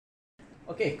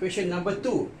Okay, question number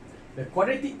 2. The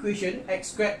quadratic equation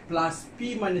x squared plus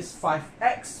p minus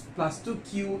 5x plus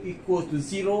 2q equals to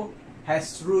 0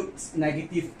 has roots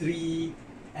 -3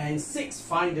 and 6.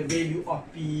 Find the value of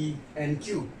p and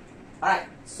q.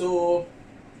 Alright, so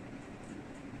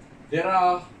there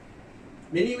are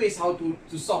many ways how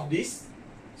to solve this.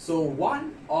 So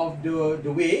one of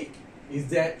the way is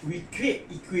that we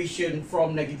create equation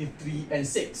from -3 and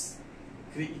 6.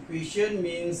 Create equation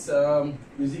means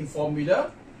using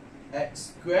formula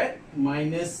x squared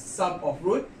minus sum of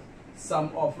root.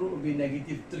 Sum of root will be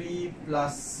 -3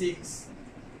 plus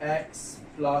 6x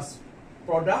plus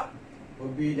product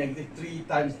will be -3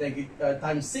 times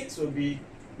 6 will be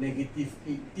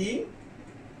 -18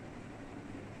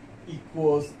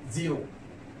 equals 0.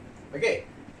 Okay,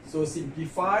 so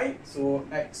simplify. So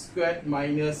x squared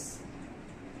minus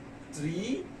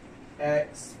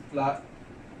 3x plus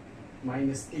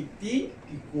minus 18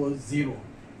 equals 0.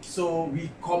 So we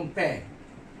compare.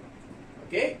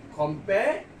 Okay,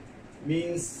 compare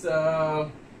means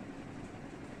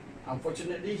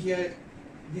unfortunately here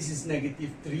this is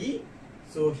 -3,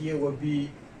 so here will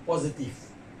be positive.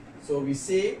 So we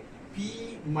say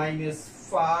p minus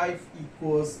 5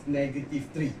 equals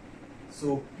 -3.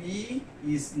 So p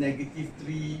is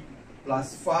 -3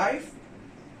 plus 5,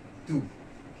 2.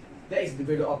 That is the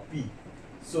value of p.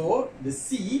 So the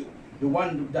c, the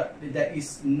one that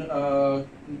is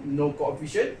no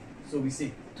coefficient, so we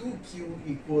say 2q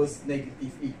equals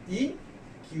 -18,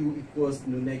 q equals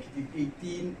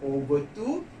 -18 over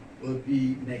 2 will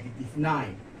be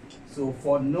 -9. So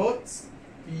for notes,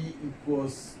 p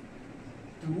equals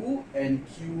 2 and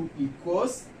q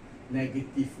equals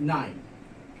 -9.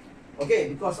 Okay,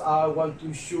 because I want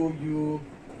to show you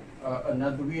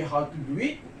another way how to do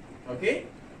it. Okay,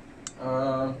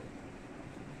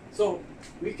 so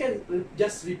we can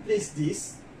just replace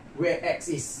this where x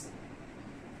is.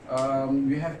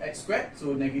 We have x squared,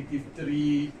 so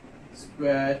 -3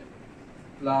 squared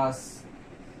plus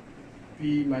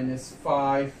p minus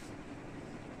 5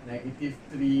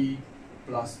 -3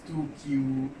 plus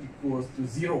 2q equals to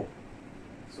 0.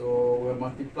 So we'll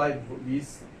multiply both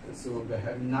this. So we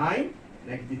have 9,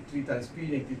 -3 times p,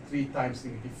 -3 times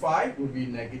 -5 will be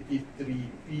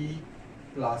 -3p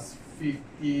plus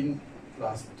 15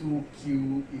 plus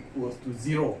 2q equals to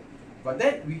 0. But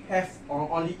then we have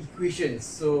only equations.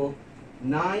 So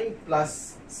 9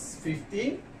 plus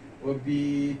 15 will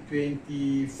be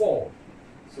 24.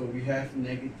 So we have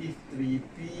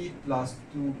 -3p plus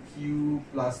 2q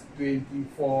plus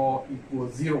 24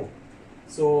 equals 0.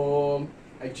 So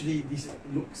actually this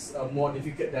looks more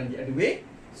difficult than the other way.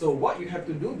 So what you have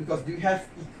to do, because you have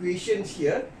equations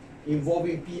here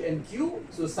involving p and q,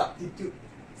 so substitute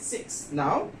 6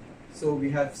 now. So we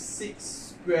have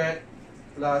 6 squared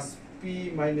plus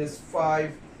p minus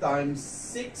 5 times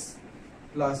 6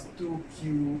 plus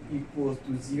 2q equals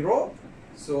to 0.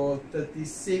 So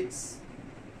 36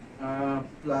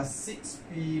 plus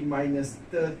 6p minus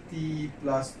 30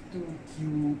 plus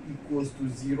 2q equals to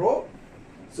 0.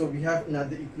 So we have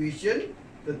another equation.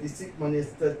 36 minus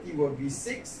 30 will be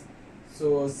 6.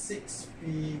 So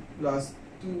 6p plus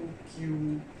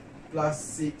 2q plus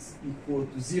 6 equal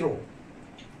to 0.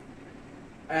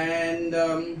 And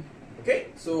okay,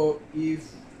 so if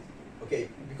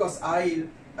because I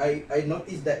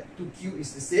noticed that 2q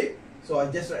is the same, so I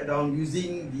just write down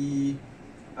using the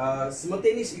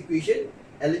simultaneous equation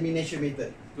elimination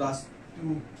method. Plus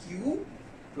 2q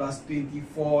plus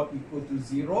 24 equal to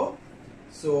 0.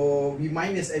 So we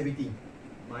minus everything.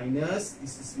 Minus,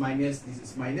 this is minus, this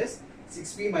is minus.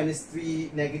 6p minus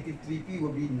 3, -3p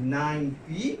will be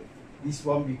 9p. This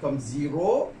one becomes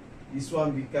 0. This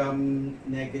one become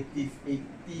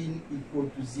 -18 equal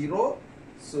to 0.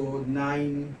 So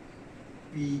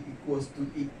 9p equals to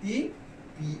 18.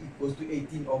 P equals to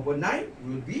 18 over 9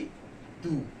 will be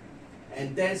 2.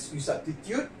 And then you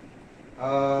substitute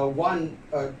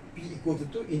p equal to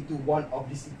 2 into one of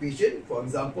this equation. For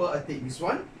example, I take this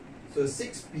one. So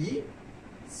 6p,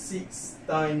 6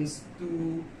 times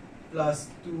 2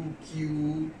 plus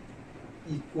 2q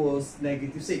equals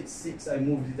 -6. 6 I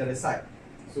move to the other side.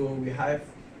 So we have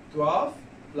 12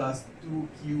 plus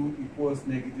 2q equals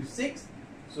 -6.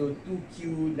 So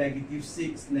 2q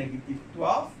 -6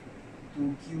 -12.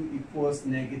 2q equals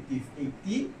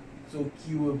 -18. So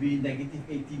q will be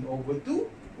 -18 over 2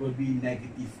 will be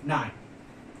 -9.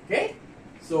 Okay,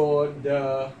 so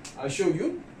I'll show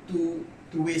you two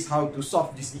ways how to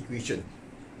solve this equation.